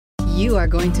You are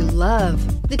going to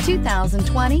love the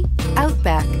 2020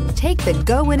 Outback. Take the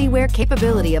go-anywhere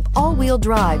capability of all-wheel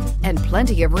drive and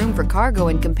plenty of room for cargo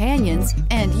and companions,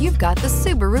 and you've got the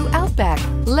Subaru Outback.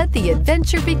 Let the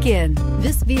adventure begin.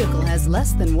 This vehicle has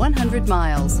less than 100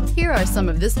 miles. Here are some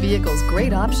of this vehicle's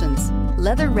great options: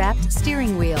 leather-wrapped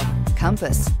steering wheel,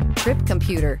 compass, trip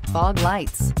computer, fog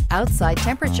lights, outside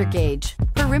temperature gauge,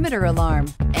 perimeter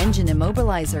alarm, engine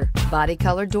immobilizer, body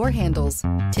color door handles,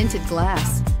 tinted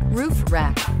glass, roof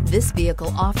rack. This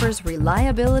vehicle offers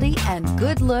reliability and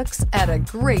good looks at a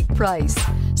great price.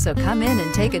 So come in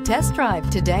and take a test drive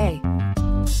today.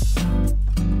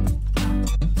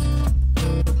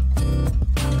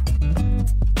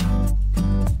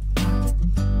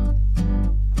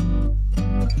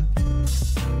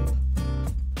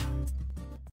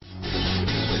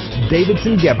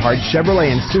 Davidson-Gebhardt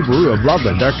Chevrolet and Subaru of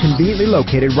Loveland are conveniently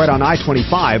located right on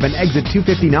I-25 and exit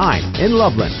 259 in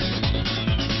Loveland.